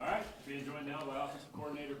now by offensive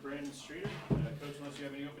coordinator Brandon Streeter. Coach, unless you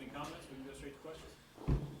have any opening comments, we can go straight to questions.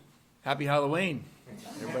 Happy Halloween.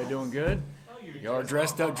 Everybody doing good? Y'all are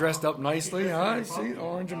dressed up nicely, huh? I see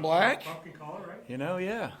orange and black. Pumpkin color, right? You know,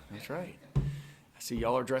 yeah, that's right. I see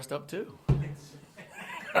y'all are dressed up too.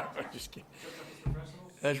 Just kidding.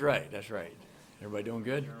 That's right. Everybody doing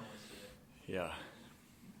good? Yeah.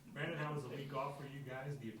 Brandon, how was the week off for you guys?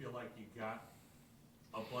 Do you feel like you got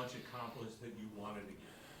a bunch accomplished that you wanted to get?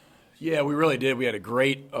 Yeah, we really did. We had a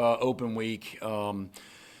great open week.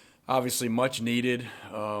 Obviously, much needed.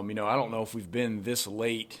 I don't know if we've been this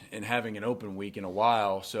late in having an open week in a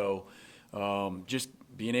while. So, just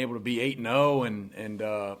being able to be 8-0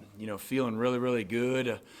 and feeling really, really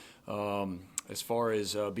good as far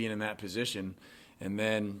as being in that position, and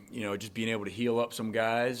then just being able to heal up some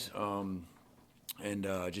guys and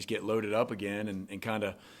just get loaded up again and kind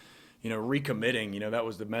of recommitting. That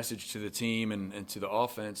was the message to the team and to the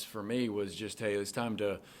offense for me was just, hey, it's time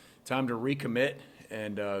to recommit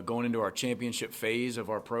and going into our championship phase of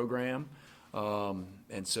our program.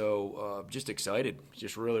 And so just excited,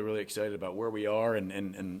 just really, really excited about where we are.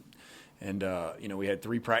 And we had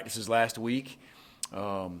 3 practices last week.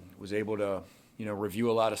 Was able to, review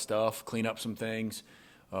a lot of stuff, clean up some things,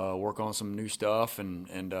 work on some new stuff.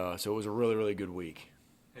 And so it was a really, really good week.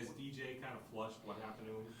 Has DJ kind of flushed what happened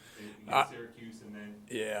to him against Syracuse and then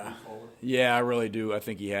move forward? Yeah, I really do. I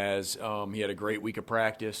think he has. He had a great week of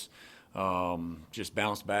practice. Just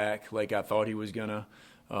bounced back like I thought he was gonna,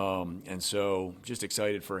 and so just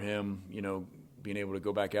excited for him. Being able to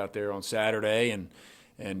go back out there on Saturday, and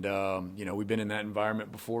we've been in that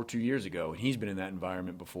environment before 2 years ago, and he's been in that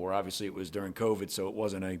environment before. Obviously, it was during COVID, so it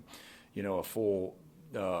wasn't a full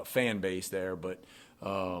fan base there, but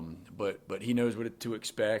he knows what to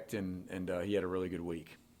expect, and he had a really good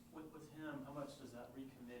week. With him, how much does that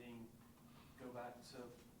recommitting go back to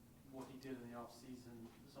what he did in the offseason,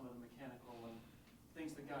 some of the mechanical and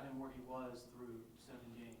things that got him where he was through 7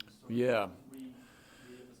 games? Yeah.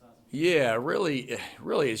 Re-emphasizing. Yeah, really,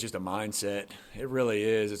 it's just a mindset. It really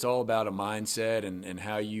is. It's all about a mindset and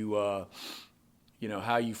how you,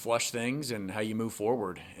 how you flush things and how you move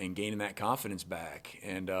forward and gaining that confidence back.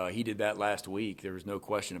 And he did that last week. There was no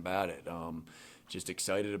question about it. Just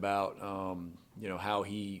excited about, how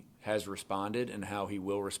he has responded and how he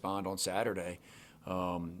will respond on Saturday.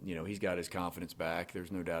 He's got his confidence back.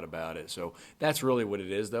 There's no doubt about it. So that's really what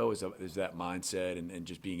it is, though, is that mindset and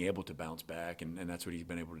just being able to bounce back, and that's what he's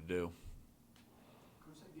been able to do.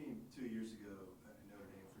 Coach, that game 2 years ago at Notre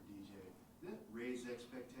Dame for DJ, did that raise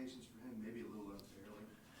expectations for him maybe a little unfairly?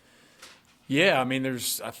 Yeah,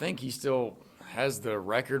 I think he still has the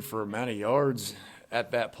record for amount of yards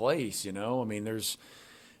at that place, there's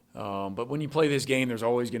but when you play this game, there's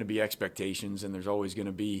always going to be expectations, and there's always going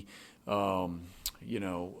to be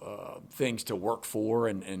things to work for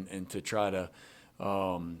and to try to,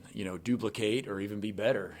 duplicate or even be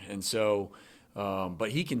better. And so, but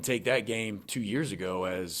he can take that game 2 years ago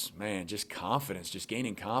as, just confidence, just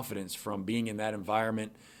gaining confidence from being in that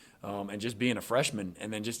environment and just being a freshman.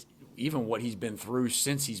 And then just even what he's been through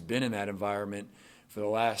since he's been in that environment for the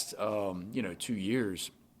last, 2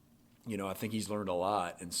 years, I think he's learned a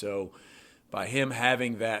lot. And so by him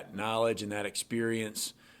having that knowledge and that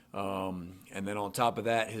experience, and then on top of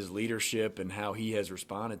that, his leadership and how he has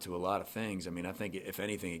responded to a lot of things. I think if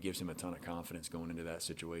anything, it gives him a ton of confidence going into that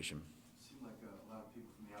situation. It seemed like a lot of people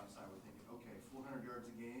from the outside were thinking, okay, 400 yards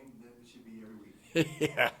a game, that should be every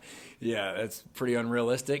week. Yeah, that's pretty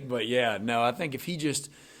unrealistic. But yeah, no, I think if he just,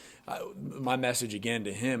 my message again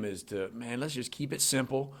to him is let's just keep it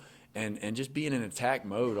simple and just be in an attack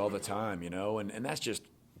mode all the time, and that's just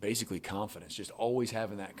basically confidence, just always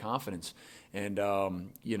having that confidence. And,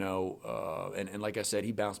 and like I said,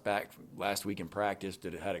 he bounced back last week in practice,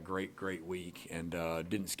 had a great week, and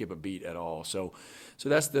didn't skip a beat at all. So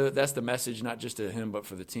that's the message, not just to him, but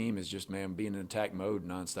for the team, is just, being in attack mode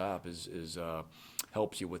nonstop is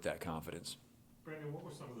helps you with that confidence. Brandon, what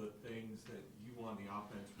were some of the things that you on the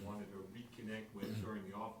offense wanted to reconnect with during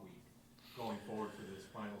the off week going forward for this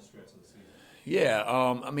final stretch of the season?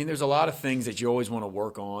 Yeah, there's a lot of things that you always want to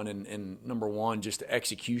work on, and number one, just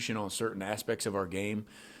execution on certain aspects of our game.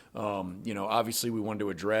 Obviously we wanted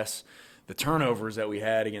to address the turnovers that we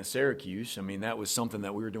had against Syracuse. That was something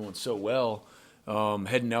that we were doing so well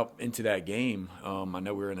heading up into that game. I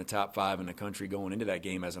know we were in the top 5 in the country going into that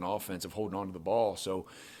game as an offense of holding on to the ball. So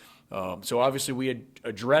obviously we had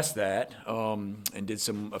addressed that and did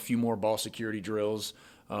a few more ball security drills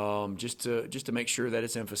just to make sure that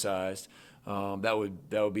it's emphasized. That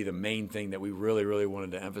would be the main thing that we really, really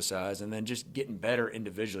wanted to emphasize. And then just getting better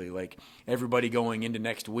individually, like everybody going into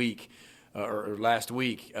next week, or last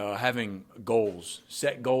week, having goals,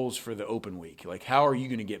 set goals for the open week. Like, how are you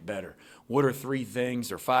going to get better? What are 3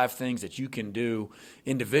 things or 5 things that you can do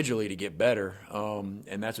individually to get better?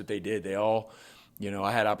 And that's what they did. They all,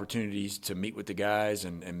 I had opportunities to meet with the guys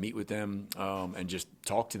and meet with them and just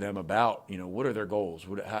talk to them about, what are their goals?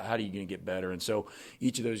 How are you going to get better? And so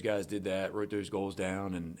each of those guys did that, wrote those goals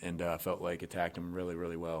down, and felt like attacked them really,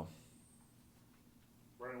 really well.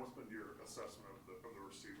 Brandon, what's been your assessment of the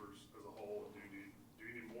receivers as a whole? And do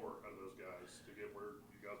you need more out of those guys to get where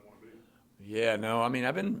you guys want to be? Yeah, no, I mean,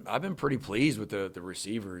 I've been pretty pleased with the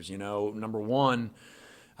receivers. Number one,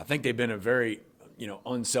 I think they've been a very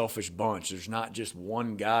unselfish bunch. There's not just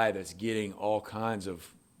one guy that's getting all kinds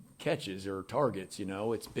of catches or targets.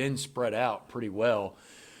 It's been spread out pretty well,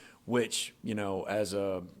 which as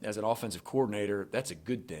an offensive coordinator, that's a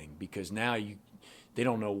good thing because now they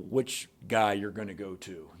don't know which guy you're going to go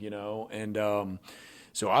to, and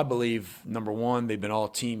so I believe, number one, they've been all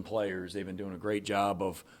team players. They've been doing a great job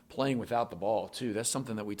of playing without the ball, too. That's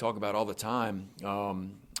something that we talk about all the time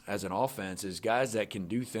as an offense is guys that can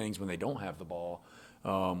do things when they don't have the ball,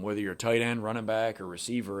 whether you're a tight end, running back, or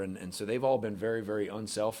receiver. And so they've all been very, very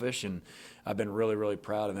unselfish, and I've been really, really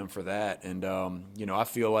proud of them for that. And, I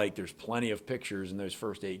feel like there's plenty of pictures in those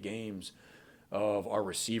first 8 games of our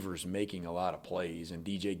receivers making a lot of plays and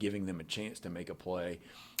DJ giving them a chance to make a play.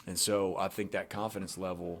 And so I think that confidence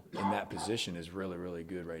level in that position is really, really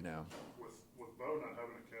good right now. With Bo not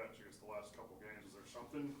having a catch against the last couple games, is there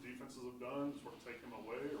something defenses have done to sort of take him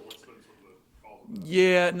away, or what's been sort of the cause of that?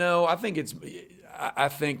 Yeah, no, I think it's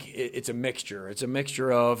a mixture. It's a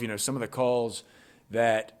mixture of, some of the calls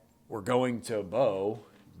that were going to Bo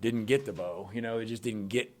didn't get the Bo. They just didn't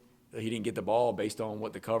get he didn't get the ball based on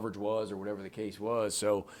what the coverage was or whatever the case was.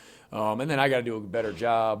 So, and then I got to do a better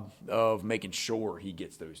job of making sure he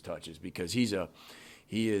gets those touches because he's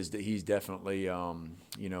definitely a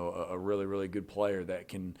really, really good player that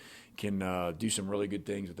can do some really good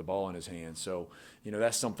things with the ball in his hands. So,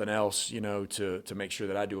 that's something else, to make sure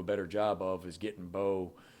that I do a better job of is getting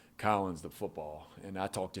Bo Collins the football. And I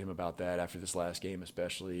talked to him about that after this last game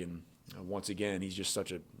especially. And once again, he's just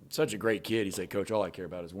such a great kid. He said, "Coach, all I care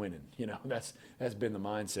about is winning." That's been the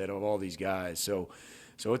mindset of all these guys. So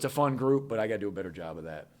it's a fun group, but I got to do a better job of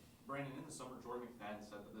that. Brandon, in the summer, Jordan McFadden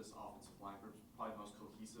said that this offensive line group is probably the most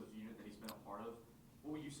cohesive unit that he's been a part of.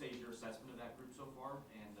 What would you say is your assessment of that group so far,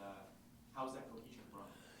 and how's that cohesion grown?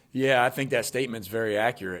 Yeah, I think that statement's very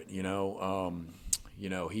accurate. He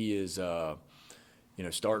is,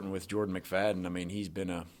 starting with Jordan McFadden. I mean, he's been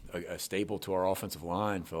a staple to our offensive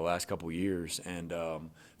line for the last couple of years, and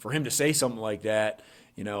for him to say something like that,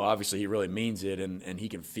 obviously he really means it, and he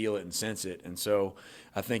can feel it and sense it. And so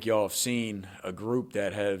I think y'all have seen a group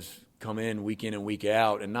that has come in and week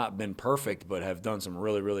out and not been perfect, but have done some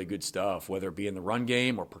really, really good stuff, whether it be in the run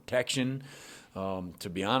game or protection. To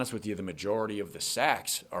be honest with you, the majority of the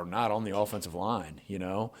sacks are not on the offensive line,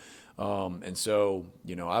 and so,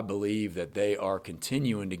 I believe that they are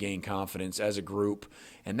continuing to gain confidence as a group,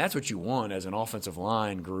 and that's what you want as an offensive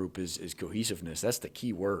line group is cohesiveness. That's the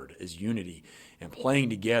key word, is unity and playing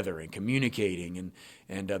together and communicating,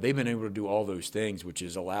 and they've been able to do all those things, which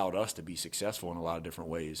has allowed us to be successful in a lot of different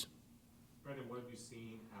ways. Brendan, what have you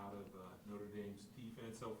seen out of Notre Dame's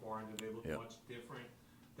defense so far, and do they look much different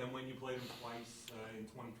than when you played them twice in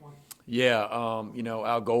 2020? Yeah,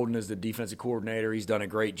 Al Golden is the defensive coordinator. He's done a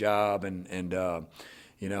great job, and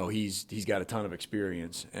he's got a ton of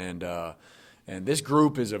experience. And this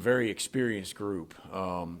group is a very experienced group.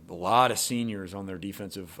 A lot of seniors on their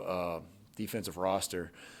defensive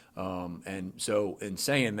roster. And so in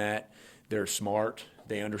saying that, they're smart.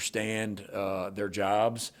 They understand their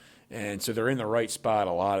jobs. And so they're in the right spot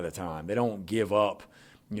a lot of the time. They don't give up,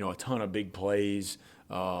 a ton of big plays.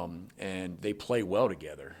 And they play well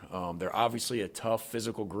together. They're obviously a tough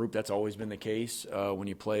physical group. That's always been the case when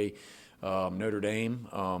you play Notre Dame.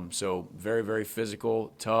 So very, very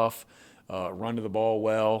physical, tough, run to the ball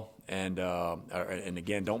well, and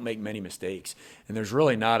again, don't make many mistakes. And there's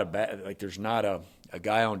really not there's not a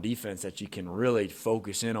guy on defense that you can really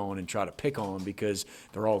focus in on and try to pick on because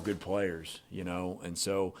they're all good players, And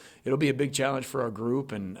so it'll be a big challenge for our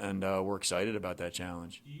group, and we're excited about that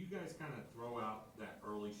challenge. Do you guys kind of throw out that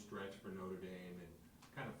early stretch for Notre Dame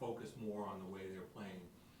and kind of focus more on the way they're playing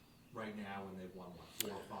right now when they've won,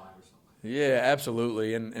 4 or 5 or something? Yeah,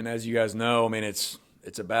 absolutely. And as you guys know, I mean, it's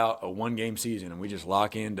about a one-game season, and we just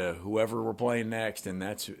lock into whoever we're playing next, and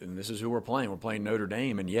this is who we're playing. We're playing Notre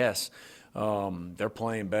Dame, and yes, they're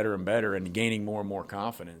playing better and better and gaining more and more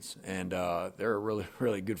confidence, and they're a really,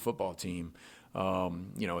 really good football team,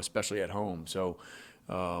 especially at home. So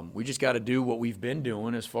we just got to do what we've been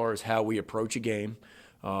doing as far as how we approach a game,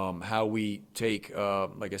 how we take,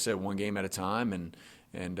 like I said, one game at a time, and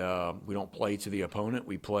we don't play to the opponent.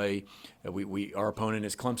 We play. Our opponent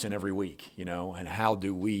is Clemson every week, and how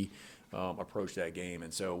do we approach that game?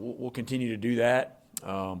 And so we'll continue to do that,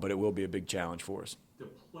 but it will be a big challenge for us. Do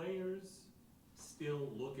players still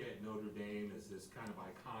look at Notre Dame as this kind of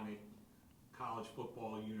iconic college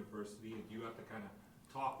football university, and do you have to kind of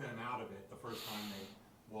talk them out of it the first time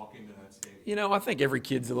they walk into that stadium? I think every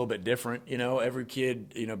kid's a little bit different. Every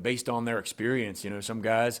kid, based on their experience. Some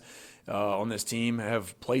guys on this team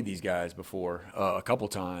have played these guys before a couple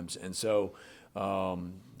times, and so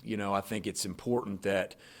I think it's important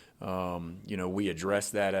that we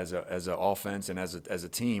address that as an offense and as a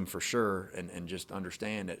team for sure, and just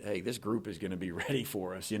understand that, hey, this group is going to be ready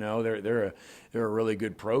for us. They're a really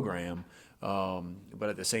good program, but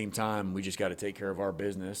at the same time, we just got to take care of our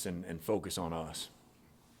business and focus on us.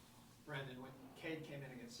 Brendan, when Cade came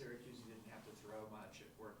in against Syracuse, he didn't have to throw much.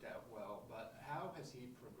 It worked out well. But how has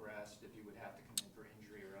he progressed, if he would have to come in for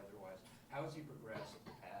injury or otherwise? How has he progressed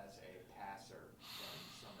as a passer from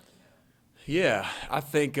summer to now? Yeah, I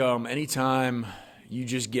think anytime you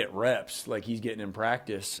just get reps like he's getting in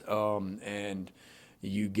practice, and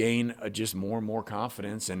you gain just more and more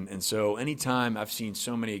confidence. And so anytime I've seen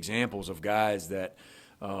so many examples of guys that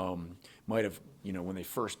might have, when they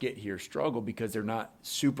first get here, struggle because they're not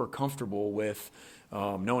super comfortable with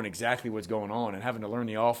knowing exactly what's going on and having to learn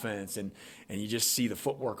the offense, and you just see the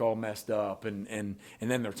footwork all messed up, and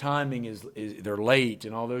then their timing is they're late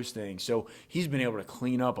and all those things. So he's been able to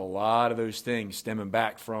clean up a lot of those things stemming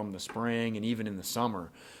back from the spring and even in the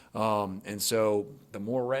summer. And so the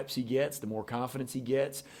more reps he gets, the more confidence he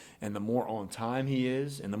gets, and the more on time he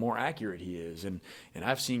is, and the more accurate he is. And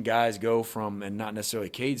I've seen guys go from, and not necessarily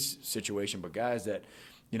Cade's situation, but guys that,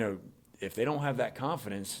 if they don't have that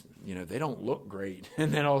confidence, they don't look great.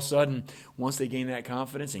 And then all of a sudden, once they gain that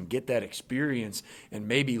confidence and get that experience and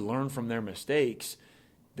maybe learn from their mistakes,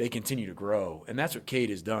 they continue to grow. And that's what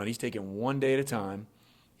Cade has done. He's taken one day at a time.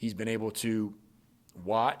 He's been able to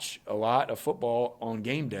watch a lot of football on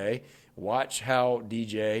game day, watch how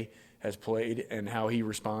DJ has played and how he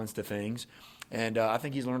responds to things. And I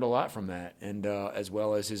think he's learned a lot from that, and as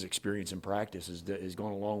well as his experience in practice has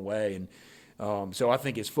gone a long way. And so I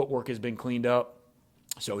think his footwork has been cleaned up,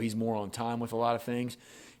 so he's more on time with a lot of things.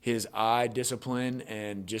 His eye discipline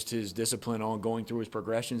and just his discipline on going through his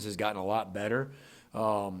progressions has gotten a lot better.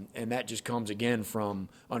 And that just comes, again, from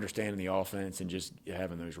understanding the offense and just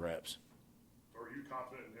having those reps. Are you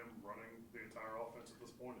confident in him running the entire offense at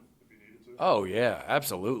this point if he needed to? Oh, yeah,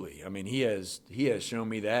 absolutely. I mean, he has shown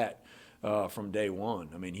me that from day one.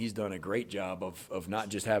 I mean, he's done a great job of not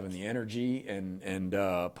just having the energy and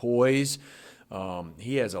poise.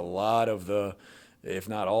 He has a lot of the, if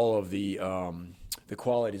not all of the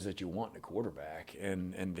qualities that you want in a quarterback,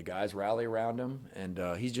 and the guys rally around him,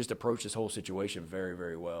 and he's just approached this whole situation very,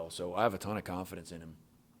 very well. So I have a ton of confidence in him.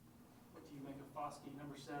 What do you make of Foskey,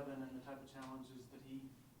 number 7, and the type of challenges that he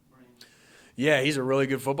brings? Yeah, he's a really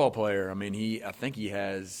good football player. I mean, I think he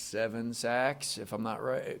has 7 sacks, if I'm not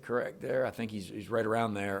correct there. I think he's right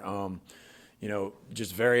around there.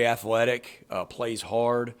 Just very athletic, plays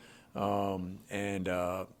hard, and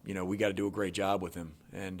we got to do a great job with him.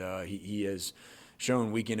 And he has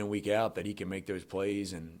shown week in and week out that he can make those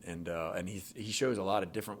plays, and he shows a lot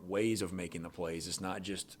of different ways of making the plays. It's not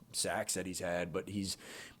just sacks that he's had, but he's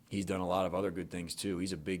done a lot of other good things too.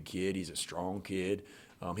 He's a big kid. He's a strong kid.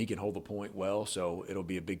 He can hold the point well, so it'll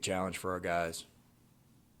be a big challenge for our guys. Is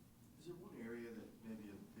there one area that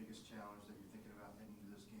maybe the biggest challenge that you're thinking about heading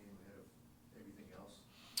into this game ahead of everything else?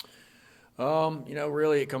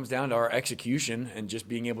 Really it comes down to our execution and just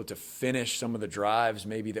being able to finish some of the drives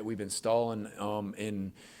maybe that we've been stalling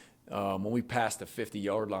when we passed the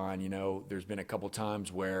 50-yard line. There's been a couple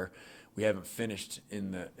times where we haven't finished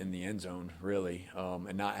in the end zone really,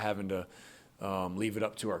 and not having to leave it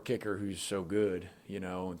up to our kicker who's so good,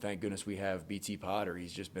 and thank goodness we have BT Potter.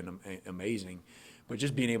 He's just been amazing. But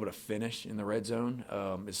just being able to finish in the red zone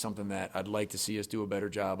is something that I'd like to see us do a better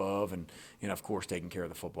job of, and of course taking care of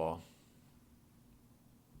the football.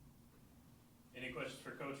 Any questions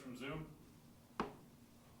for Coach from Zoom?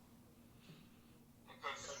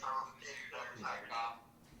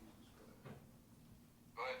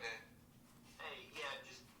 Go ahead, Dan. Hey, yeah,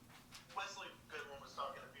 just Wesley Goodwin was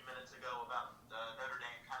talking a few minutes ago about Notre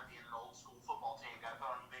Dame kind of being an old school football team, got to put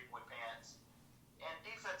on big boy pants. And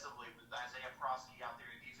defensively, with Isaiah Prosky out there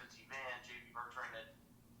at defensive end, J.B. Bertrand at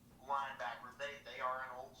linebacker, they are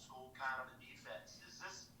an old school kind of a defense. Is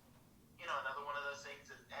this, another one of those things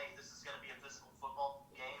that, hey, this is going to be a physical football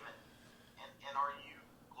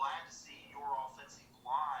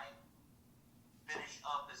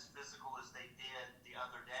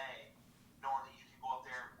other day, knowing that you can go up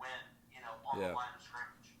there and win, on Yeah. the line of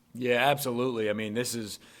scrimmage. Yeah, absolutely. I mean,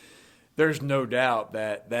 there's no doubt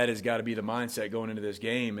that has got to be the mindset going into this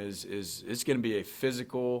game is it's going to be a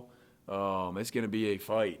physical, it's going to be a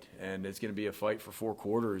fight, and it's going to be a fight for 4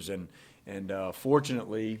 quarters. And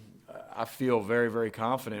fortunately, I feel very, very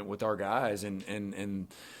confident with our guys and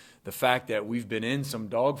the fact that we've been in some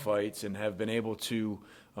dogfights and have been able to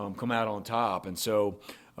come out on top. And so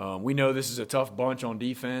we know this is a tough bunch on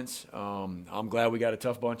defense. I'm glad we got a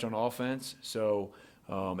tough bunch on offense. So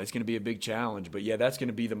it's going to be a big challenge. But, yeah, that's going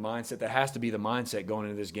to be the mindset. That has to be the mindset going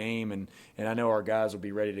into this game. And I know our guys will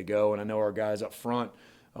be ready to go. And I know our guys up front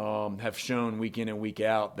have shown week in and week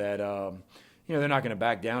out that, they're not going to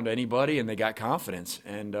back down to anybody, and they got confidence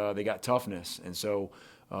and they got toughness. And so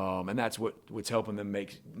and that's what's helping them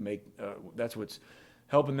that's what's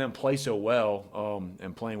helping them play so well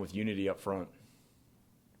and playing with unity up front.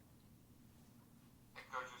 Hey,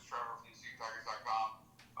 Coach, it's Trevor from CTigers.com.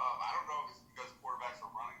 I don't know if it's because quarterbacks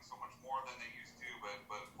are running so much more than they used to, but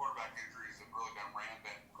quarterback injuries have really been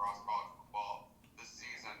rampant across college football this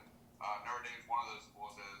season. Notre Dame's one of those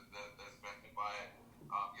schools that's been hit by it.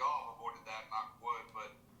 Y'all have avoided that, knock wood,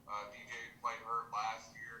 but DJ played hurt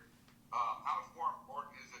last year. How much more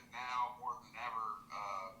important is it now, more than ever,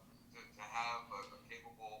 to have a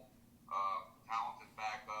capable, talented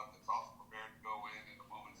backup that's also prepared to go in at a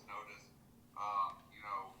moment's notice,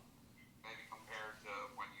 maybe compared to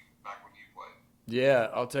back when you played?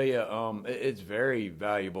 Yeah, I'll tell you, it's very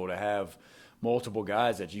valuable to have multiple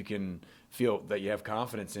guys that you can feel that you have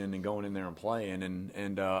confidence in and going in there and playing.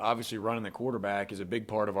 And obviously running the quarterback is a big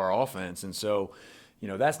part of our offense. And so,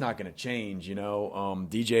 that's not going to change.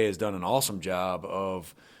 DJ has done an awesome job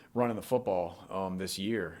of running the football this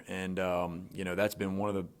year. And, that's been one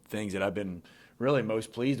of the things that I've been really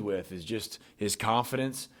most pleased with is just his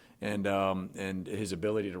confidence and his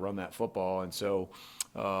ability to run that football. And so,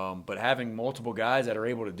 but having multiple guys that are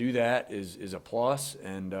able to do that is a plus.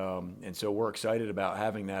 And so we're excited about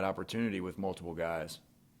having that opportunity with multiple guys.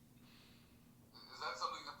 Is that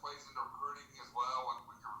something that plays into recruiting as well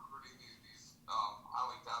when you're recruiting these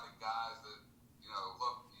highly touted guys that,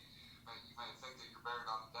 look, you may think that you're buried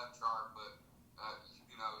on the depth chart, but,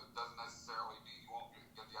 it doesn't necessarily mean you won't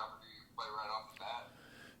get the opportunity to play right off the bat?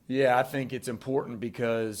 Yeah, I think it's important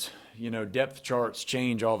because, depth charts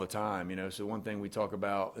change all the time, So one thing we talk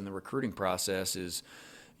about in the recruiting process is,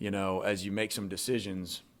 as you make some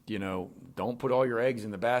decisions, don't put all your eggs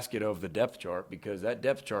in the basket of the depth chart because that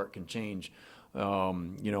depth chart can change,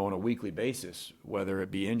 on a weekly basis, whether it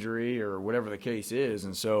be injury or whatever the case is.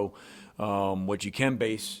 And so what you can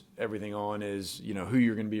base everything on is, who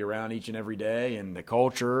you're going to be around each and every day and the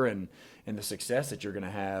culture and the success that you're going to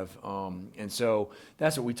have. And so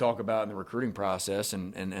that's what we talk about in the recruiting process.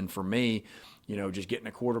 And for me, just getting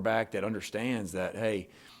a quarterback that understands that, hey,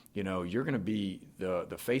 you're going to be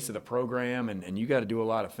the face of the program and you got to do a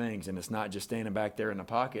lot of things. And it's not just standing back there in the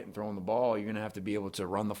pocket and throwing the ball. You're going to have to be able to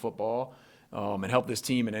run the football and help this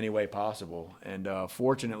team in any way possible. And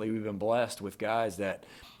fortunately, we've been blessed with guys that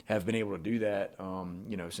have been able to do that,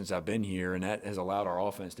 since I've been here, and that has allowed our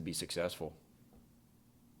offense to be successful.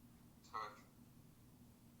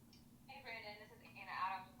 Hey Brandon, this is Anna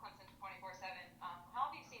Adams, Clemson 24/7. How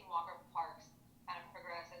have you seen Walker Parks kind of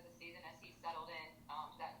progress as the season as he's settled in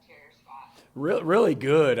to that interior spot? Really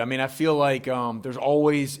good. I mean, I feel like there's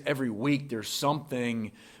always, every week, there's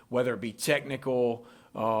something, whether it be technical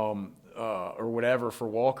or whatever for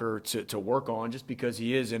Walker to work on just because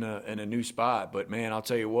he is in a new spot. But, man, I'll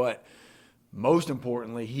tell you what, most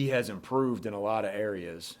importantly, he has improved in a lot of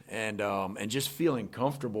areas. And just feeling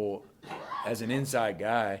comfortable as an inside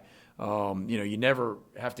guy, you never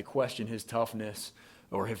have to question his toughness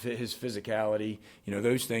or his physicality.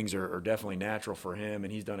 Those things are definitely natural for him,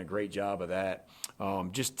 and he's done a great job of that.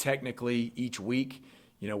 Just technically each week,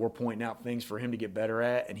 we're pointing out things for him to get better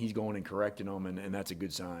at, and he's going and correcting them, and that's a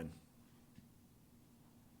good sign.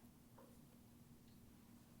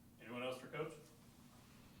 Anyone else for Coach?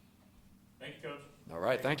 Thank you, Coach. All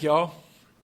right, thank y'all.